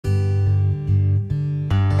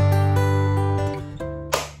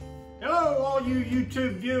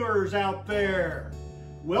YouTube viewers out there.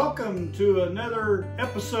 Welcome to another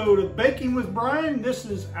episode of Baking with Brian. This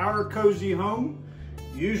is our cozy home,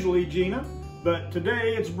 usually Gina, but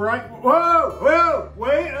today it's Brian. Whoa,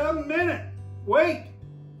 wait a minute. Wait.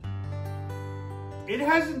 It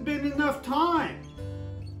hasn't been enough time.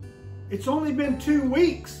 It's only been 2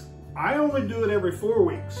 weeks. I only do it every 4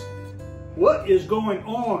 weeks. What is going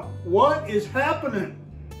on? What is happening?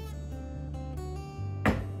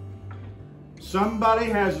 Somebody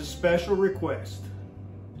has a special request.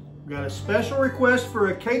 We've got a special request for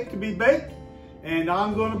a cake to be baked, and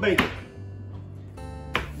I'm going to bake it.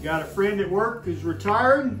 Got a friend at work who's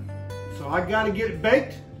retiring, so I got to get it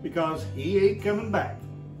baked because he ain't coming back.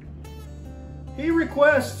 He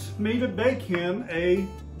requests me to bake him a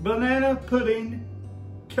banana pudding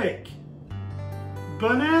cake.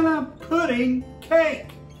 Banana pudding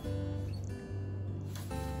cake.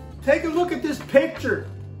 Take a look at this picture.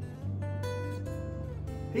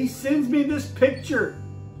 He sends me this picture.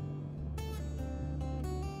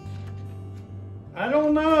 I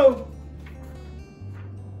don't know.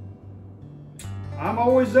 I'm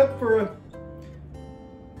always up for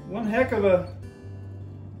one heck of a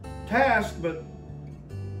task, but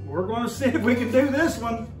we're going to see if we can do this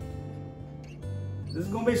one. This is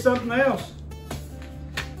going to be something else.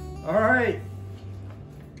 All right.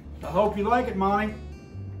 I hope you like it, Monty.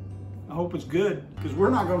 I hope it's good, because we're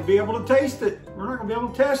not going to be able to taste it. We're not going to be able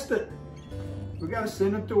to test it. We got to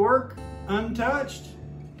send it to work untouched.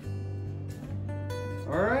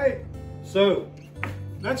 All right. So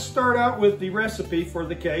let's start out with the recipe for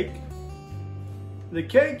the cake. The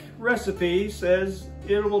cake recipe says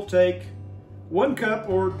it will take 1 cup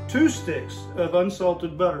or 2 sticks of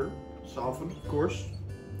unsalted butter, softened, of course,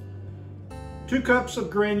 2 cups of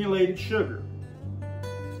granulated sugar,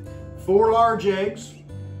 4 large eggs.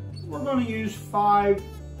 We're going to use 5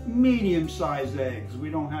 medium-sized eggs. We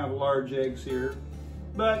don't have large eggs here,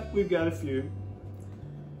 but we've got a few.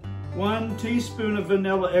 1 teaspoon of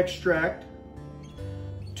vanilla extract,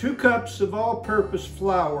 2 cups of all-purpose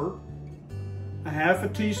flour,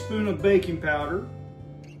 1/2 teaspoon of baking powder,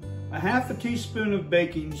 1/2 teaspoon of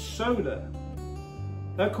baking soda,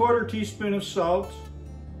 1/4 teaspoon of salt,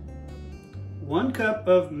 1 cup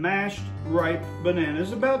of mashed ripe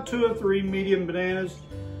bananas, about 2 or 3 medium bananas.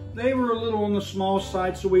 They were a little on the small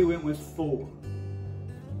side, so we went with 4.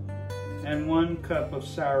 And 1 cup of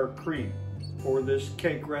sour cream for this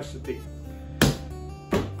cake recipe.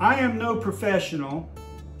 I am no professional.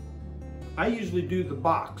 I usually do the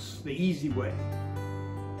box, the easy way.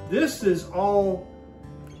 This is all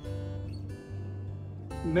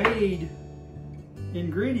made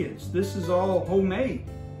ingredients. This is all homemade.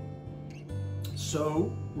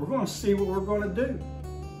 So we're going to see what we're going to do.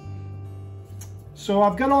 So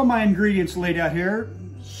I've got all my ingredients laid out here.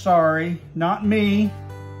 Sorry, not me,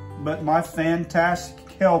 but my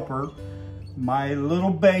fantastic helper, my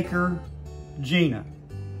little baker, Gina.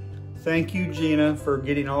 Thank you, Gina, for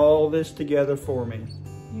getting all this together for me.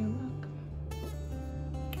 You're welcome.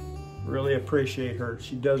 Really appreciate her.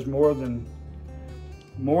 She does more than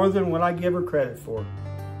what I give her credit for.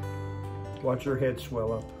 Watch her head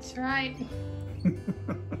swell up. That's right.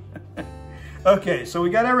 Okay, so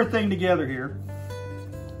we got everything together here.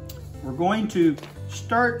 We're going to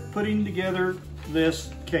start putting together this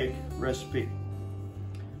cake recipe.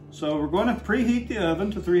 So we're going to preheat the oven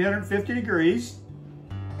to 350 degrees.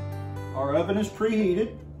 Our oven is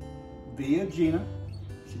preheated via Gina.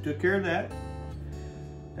 She took care of that.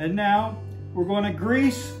 And now we're going to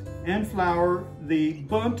grease and flour the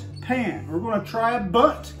bundt pan. We're going to try a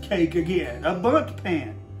bundt cake again, a bundt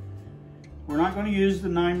pan. We're not going to use the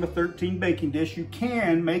 9x13 baking dish. You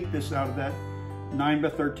can make this out of that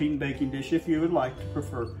 9x13 baking dish if you would like to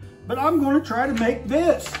prefer. But I'm going to try to make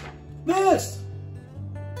this. We're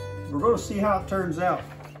going to see how it turns out.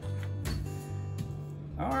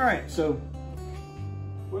 All right, so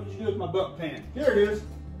what did you do with my bundt pan? Here it is.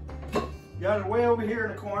 Got it way over here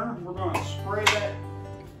in the corner. We're going to spray that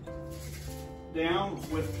down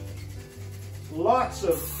with lots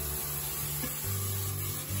of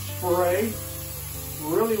spray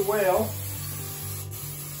really well.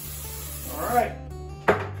 All right,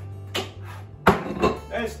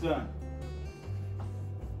 that's done.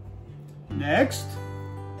 Next,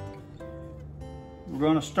 we're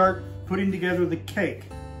going to start putting together the cake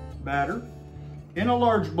batter in a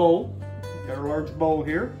large bowl. Got a large bowl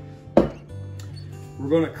here. We're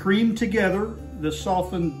going to cream together the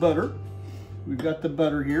softened butter. We've got the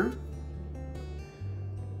butter here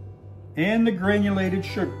and the granulated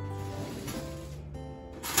sugar.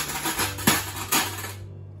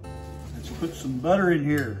 Let's put some butter in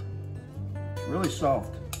here. It's really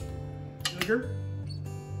soft. Sugar.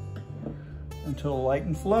 until light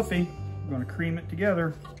and fluffy. I'm going to cream it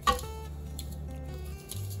together.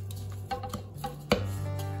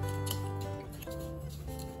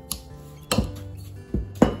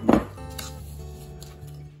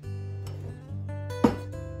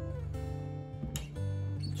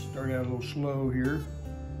 Start out a little slow here.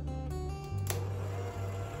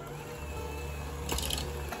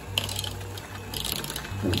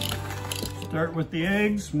 Start with the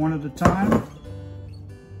eggs, one at a time.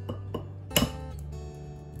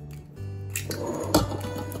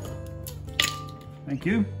 Thank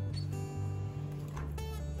you.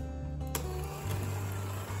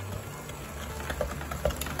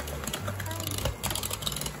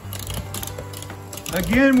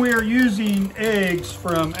 Again, we are using eggs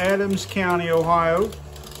from Adams County, Ohio.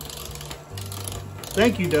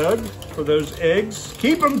 Thank you, Doug, for those eggs.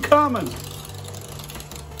 Keep them coming.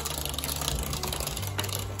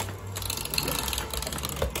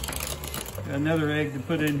 Got another egg to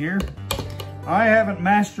put in here. I haven't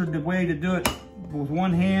mastered the way to do it with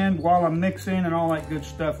one hand while I'm mixing and all that good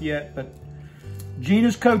stuff yet, but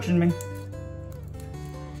Gina's coaching me.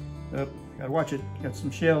 Oh, gotta watch it. Got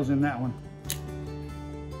some shells in that one.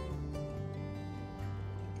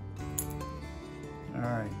 All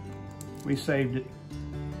right, we saved it.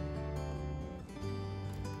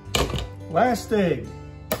 Last egg.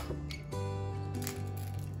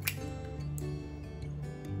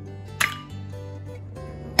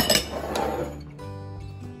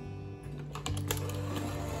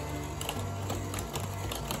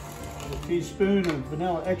 A teaspoon of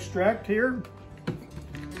vanilla extract here.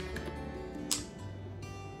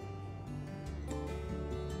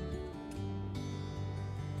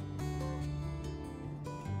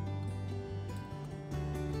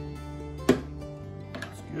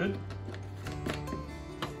 That's good.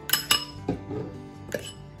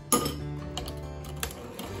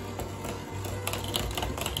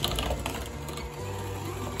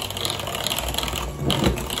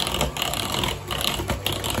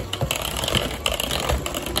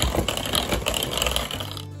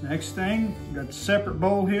 Next thing, we got the separate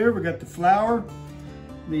bowl here. We got the flour.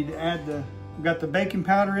 Need to add we got the baking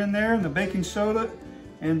powder in there and the baking soda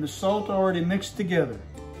and the salt already mixed together.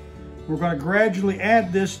 We're going to gradually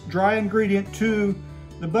add this dry ingredient to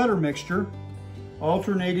the butter mixture,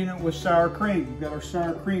 alternating it with sour cream. We've got our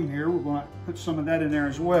sour cream here. We're going to put some of that in there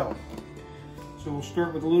as well. So we'll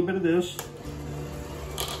start with a little bit of this.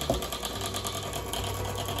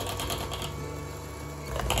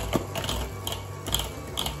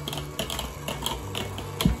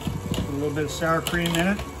 A little bit of sour cream in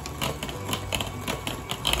it.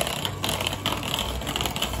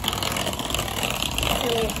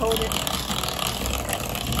 Really hold it.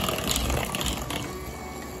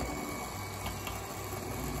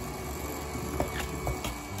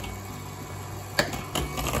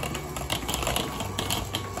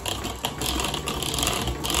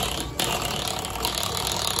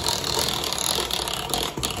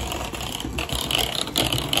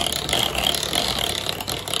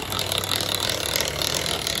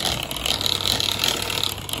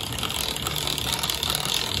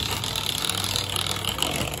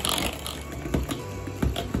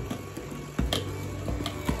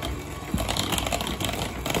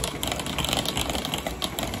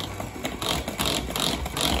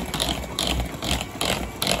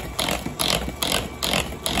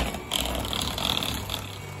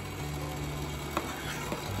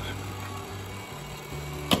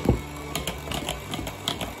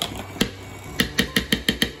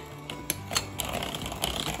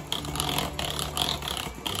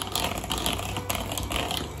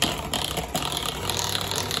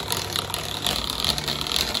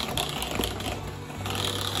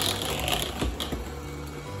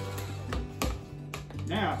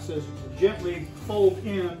 Now it says to gently fold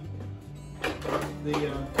in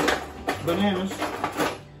the bananas.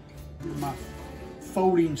 Get my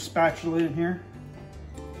folding spatula in here.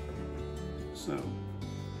 So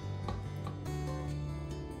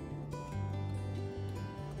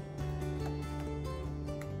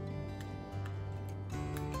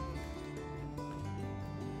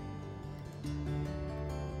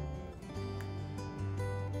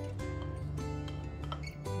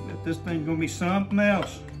this thing's gonna be something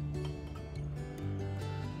else.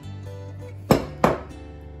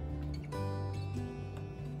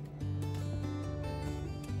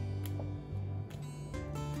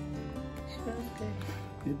 Smells good.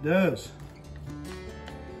 It does.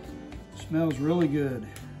 Smells really good.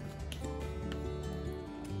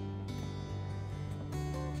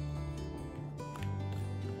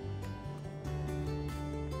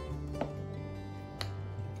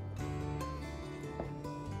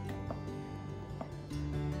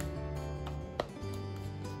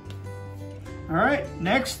 All right,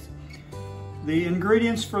 next, the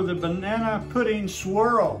ingredients for the banana pudding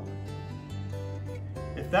swirl.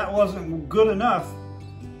 If that wasn't good enough,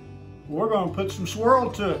 we're going to put some swirl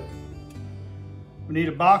to it. We need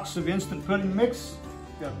a box of instant pudding mix.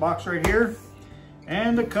 Got a box right here,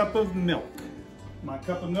 and a cup of milk. My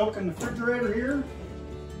cup of milk in the refrigerator here.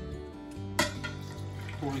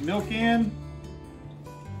 Pour the milk in.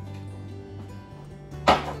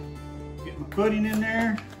 Get my pudding in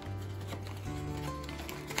there.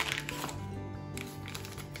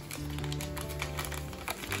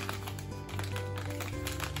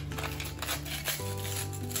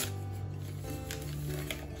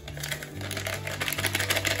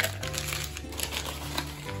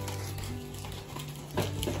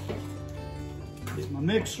 Get my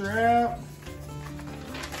mixer out.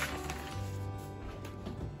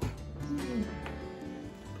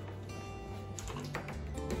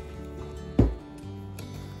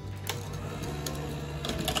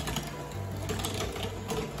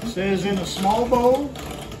 It says in a small bowl,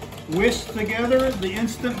 whisk together the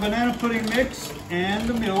instant banana pudding mix and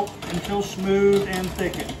the milk until smooth and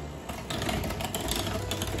thickened.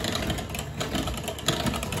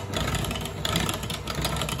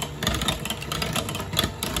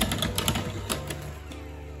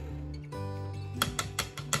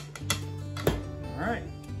 Alright,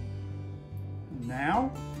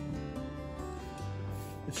 now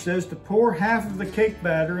it says to pour half of the cake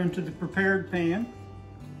batter into the prepared pan.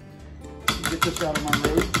 Get this out of my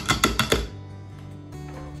road.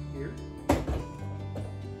 Here.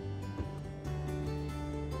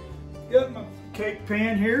 Got my cake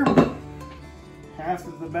pan here. Half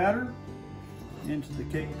of the batter into the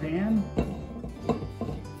cake pan.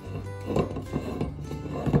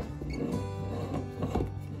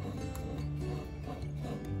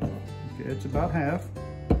 Okay, it's about half.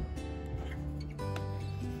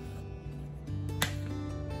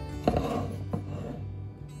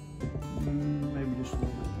 Maybe just a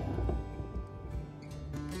little bit more.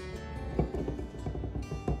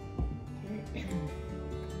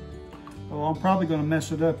 Well, I'm probably going to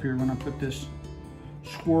mess it up here when I put this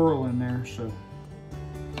swirl in there, so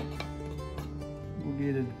we'll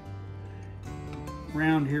get it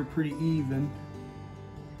around here pretty even.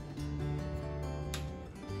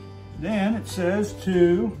 Then it says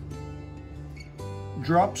to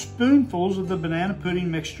drop spoonfuls of the banana pudding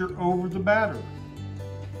mixture over the batter.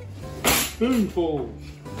 Spoonfuls.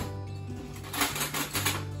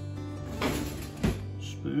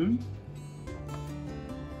 Spoon.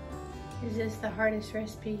 Is this the hardest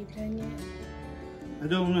recipe you've done yet? I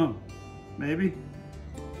don't know. Maybe.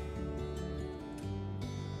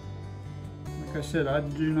 Like I said, I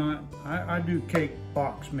do cake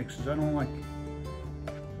box mixes. I don't like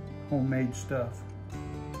homemade stuff.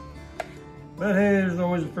 But hey, there's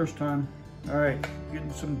always the first time. All right,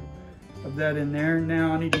 getting some of that in there.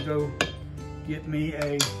 Now I need to go get me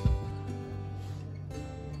a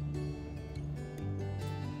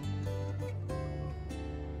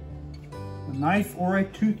knife or a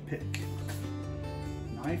toothpick.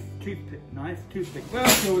 Knife, toothpick, knife, toothpick. Well,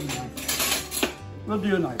 let's go with a knife. We'll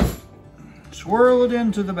do a knife. Swirl it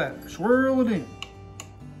into the batter. Swirl it in.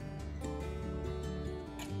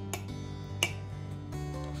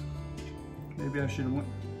 Maybe I should have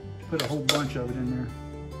put a whole bunch of it in there.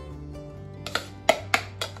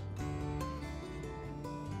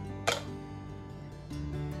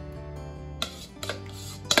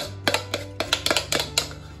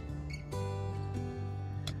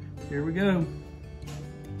 Here we go.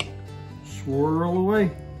 Swirl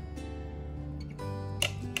away.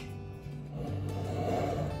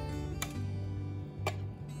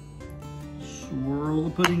 Swirl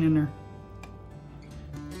the pudding in there.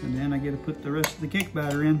 And then I get to put the rest of the cake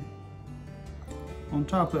batter in on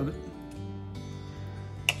top of it.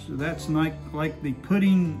 So that's like the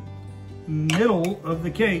pudding middle of the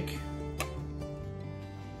cake.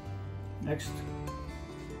 Next,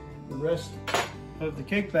 the rest of the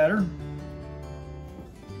cake batter.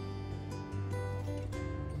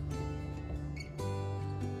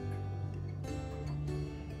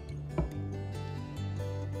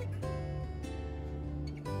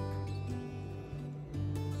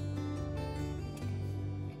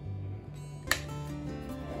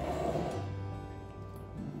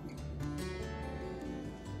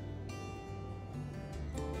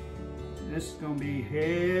 This is going to be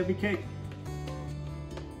heavy cake.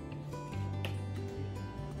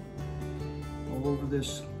 All over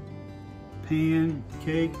this pan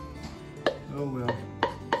cake. Oh well.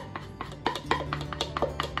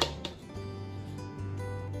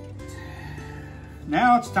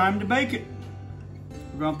 Now it's time to bake it.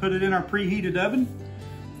 We're going to put it in our preheated oven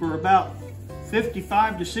for about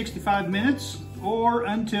 55 to 65 minutes, or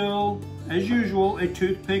until, as usual, a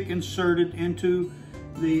toothpick inserted into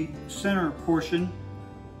the center portion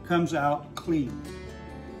comes out clean.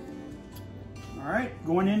 All right,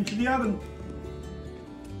 going into the oven.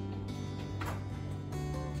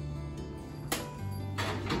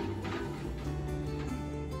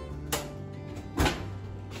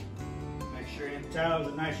 Make sure your tiles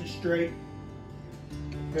are nice and straight.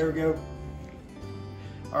 There we go.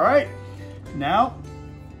 All right, now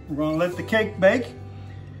we're going to let the cake bake,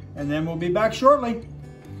 and then we'll be back shortly.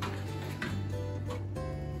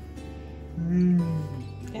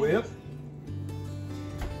 Whip.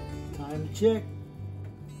 Time to check.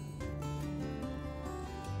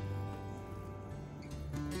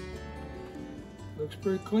 Looks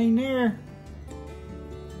pretty clean there.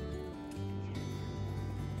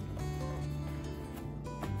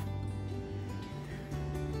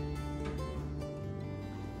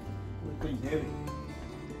 Looking heavy.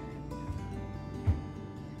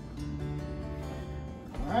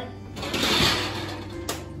 All right.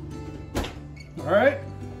 All right.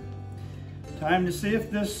 Time to see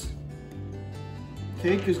if this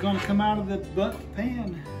cake is going to come out of the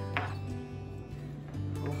pan.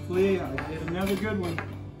 Hopefully I get another good one.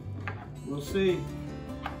 We'll see.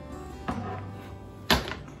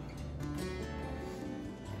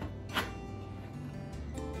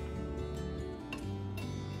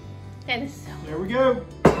 That is so. There we go.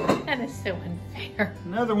 That is so unfair.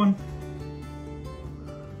 Another one.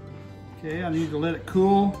 Okay, I need to let it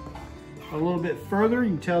cool a little bit further.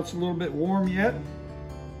 You can tell it's a little bit warm yet.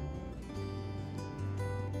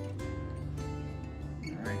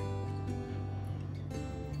 All right.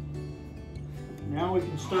 Now we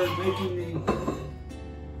can start making the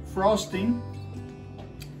frosting.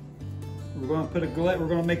 We're going to put we're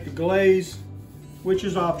going to make the glaze, which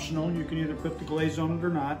is optional. You can either put the glaze on it or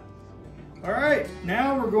not. All right,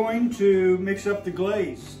 now we're going to mix up the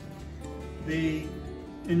glaze. The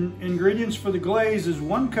ingredients for the glaze is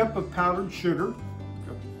 1 cup of powdered sugar,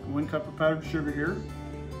 1 cup of powdered sugar here,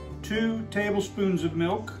 2 tablespoons of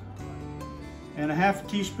milk, and a half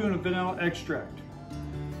teaspoon of vanilla extract.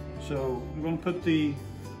 So I'm going to put the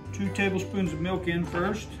 2 tablespoons of milk in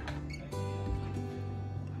first.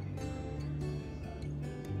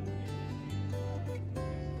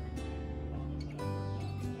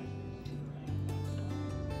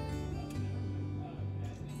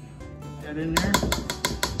 That in there.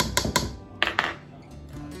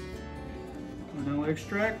 Vanilla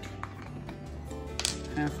extract,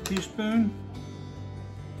 half a teaspoon.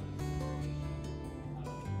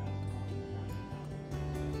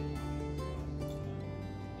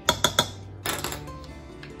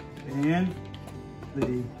 And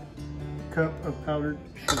the cup of powdered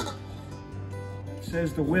sugar. It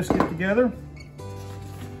says to whisk it together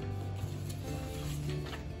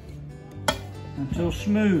until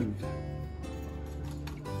smooth.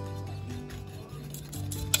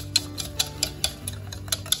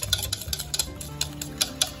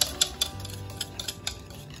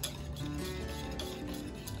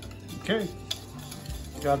 Okay,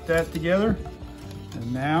 got that together,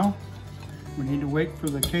 and now we need to wait for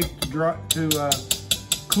the cake to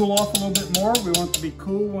cool off a little bit more. We want it to be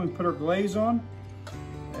cool when we put our glaze on,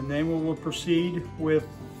 and then we will proceed with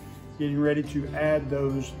getting ready to add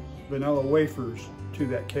those vanilla wafers to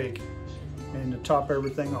that cake and to top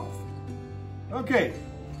everything off. Okay,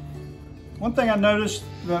 one thing I noticed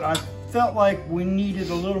that I felt like we needed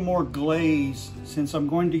a little more glaze, since I'm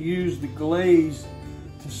going to use the glaze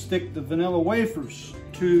to stick the vanilla wafers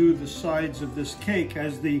to the sides of this cake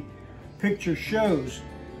as the picture shows.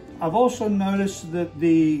 I've also noticed that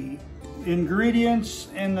the ingredients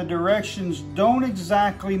and the directions don't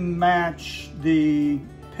exactly match the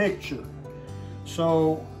picture.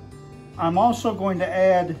 So I'm also going to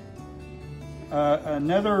add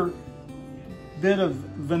another bit of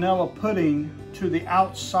vanilla pudding to the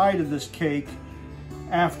outside of this cake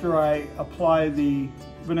after I apply the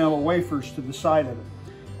vanilla wafers to the side of it.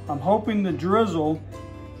 I'm hoping the drizzle,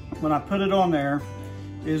 when I put it on there,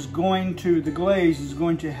 the glaze is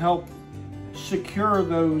going to help secure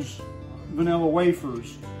those vanilla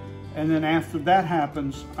wafers. And then after that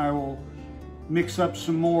happens, I will mix up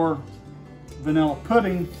some more vanilla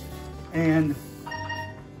pudding and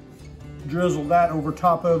drizzle that over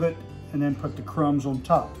top of it, and then put the crumbs on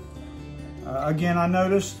top. Again, I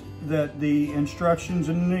noticed that the instructions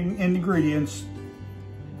and the ingredients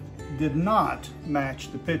did not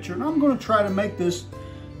match the picture, and I'm going to try to make this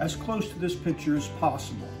as close to this picture as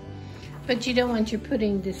possible. But you don't want your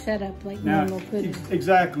pudding to set up like normal pudding.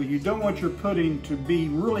 Exactly. You don't want your pudding to be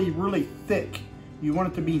really, really thick. You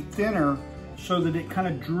want it to be thinner so that it kind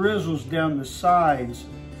of drizzles down the sides.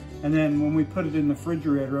 And then when we put it in the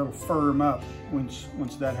refrigerator, it'll firm up once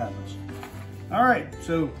that happens. All right,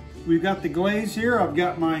 so we've got the glaze here. I've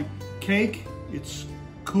got my cake. It's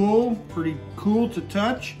cool, pretty cool to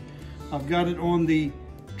touch. I've got it on the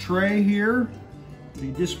tray here,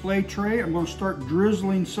 the display tray. I'm going to start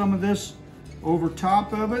drizzling some of this over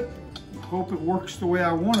top of it. Hope it works the way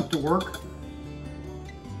I want it to work.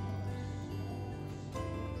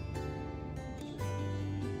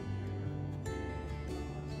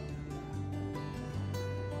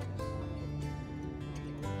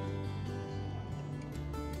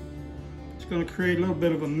 It's going to create a little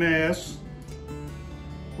bit of a mess,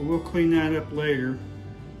 but we'll clean that up later.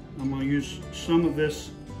 I'm going to use some of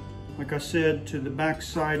this, like I said, to the back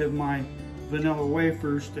side of my vanilla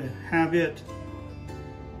wafers to have it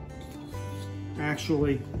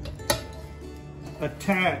actually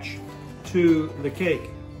attach to the cake.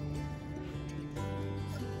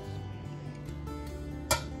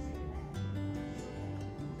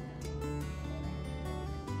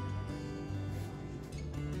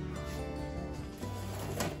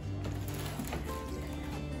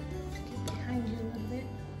 Behind you a little bit.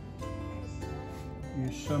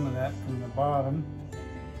 Use some of that from the bottom.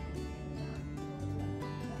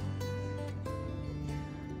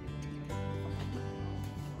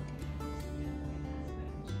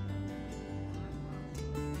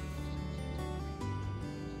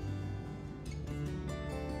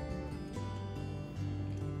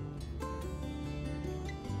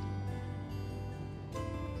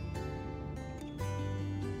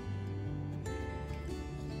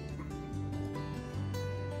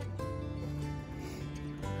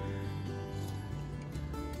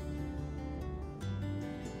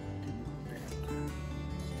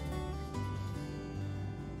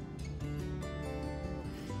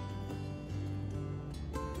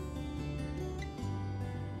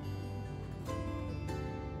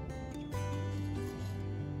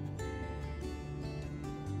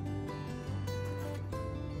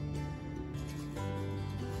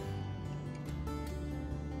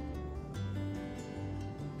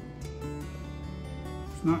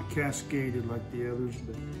 It's not cascaded like the others,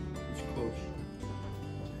 but it's close.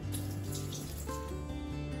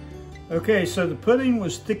 Okay, so the pudding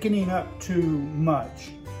was thickening up too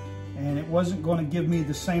much, and it wasn't going to give me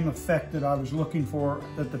the same effect that I was looking for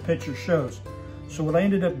that the picture shows. So what I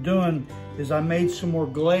ended up doing is I made some more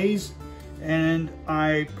glaze, and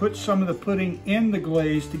I put some of the pudding in the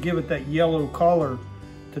glaze to give it that yellow color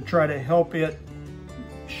to try to help it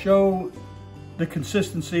show the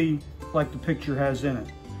consistency like the picture has in it.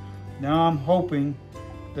 Now I'm hoping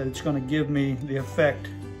that it's going to give me the effect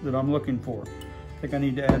that I'm looking for. I think I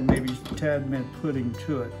need to add maybe a tad bit of pudding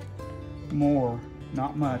to it. More,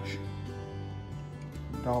 not much.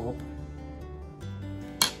 Dollop.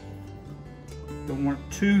 Don't want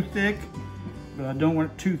it too thick, but I don't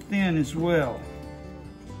want it too thin as well.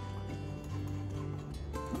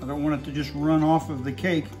 I don't want it to just run off of the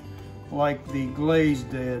cake like the glaze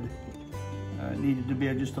did. It needed to be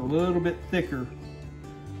just a little bit thicker.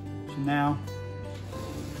 So now,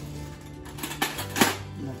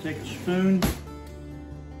 I'm going to take a spoon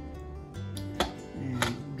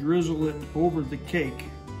and drizzle it over the cake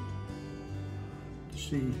to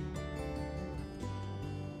see.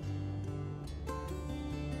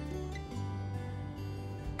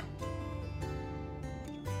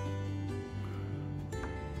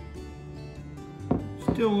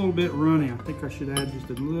 Still a little bit runny. I think I should add just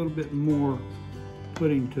a little bit more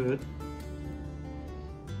pudding to it.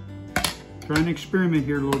 Trying to experiment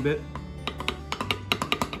here a little bit.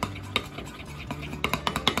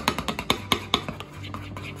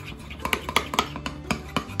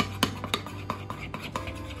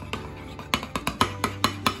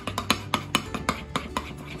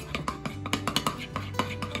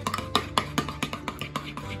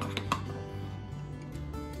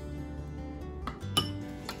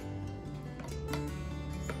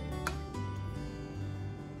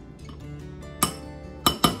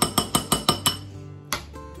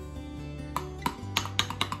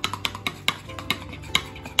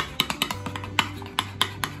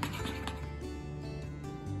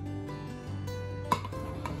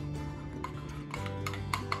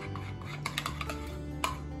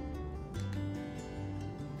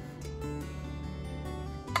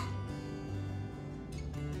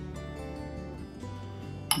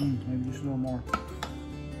 Maybe just a little more.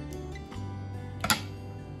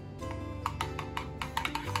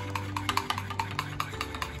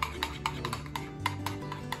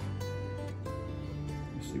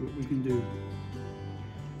 Let's see what we can do.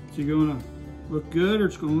 Is it going to look good, or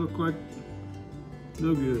it's going to look like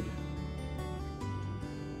no good?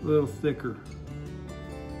 a little thicker.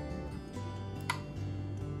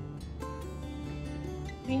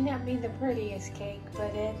 May not be the prettiest cake,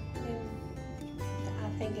 but I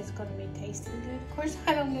think it's going to be tasting good. Of course,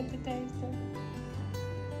 I don't get to taste it.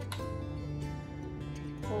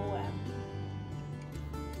 Oh, wow.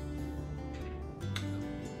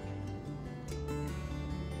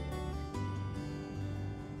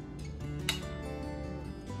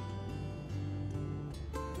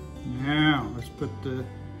 Now, let's put the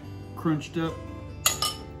crunched up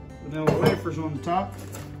vanilla wafers on the top.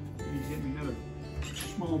 You get me another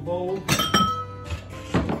small bowl.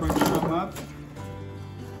 Crunch some up.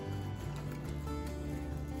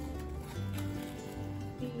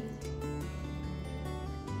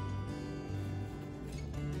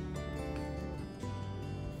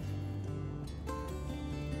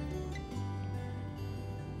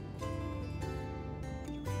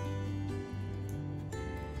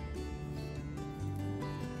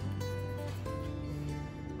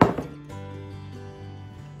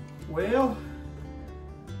 Well,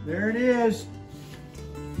 there it is.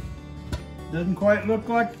 Doesn't quite look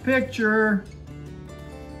like the picture,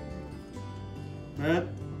 but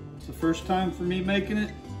it's the first time for me making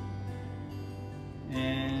it,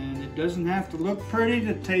 and it doesn't have to look pretty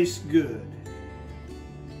to taste good.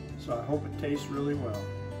 So I hope it tastes really well.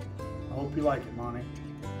 I hope you like it, Monty.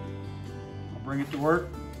 I'll bring it to work.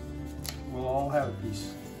 We'll all have a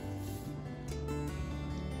piece.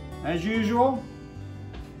 As usual,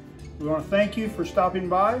 we want to thank you for stopping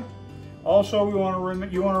by. Also, you want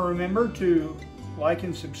to remember to like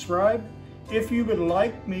and subscribe. If you would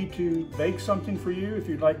like me to bake something for you, if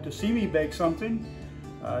you'd like to see me bake something,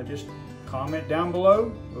 just comment down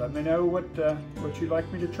below. Let me know what you'd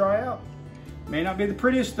like me to try out. May not be the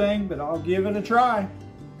prettiest thing, but I'll give it a try.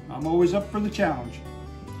 I'm always up for the challenge.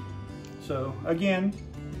 So again,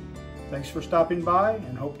 thanks for stopping by,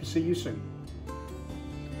 and hope to see you soon.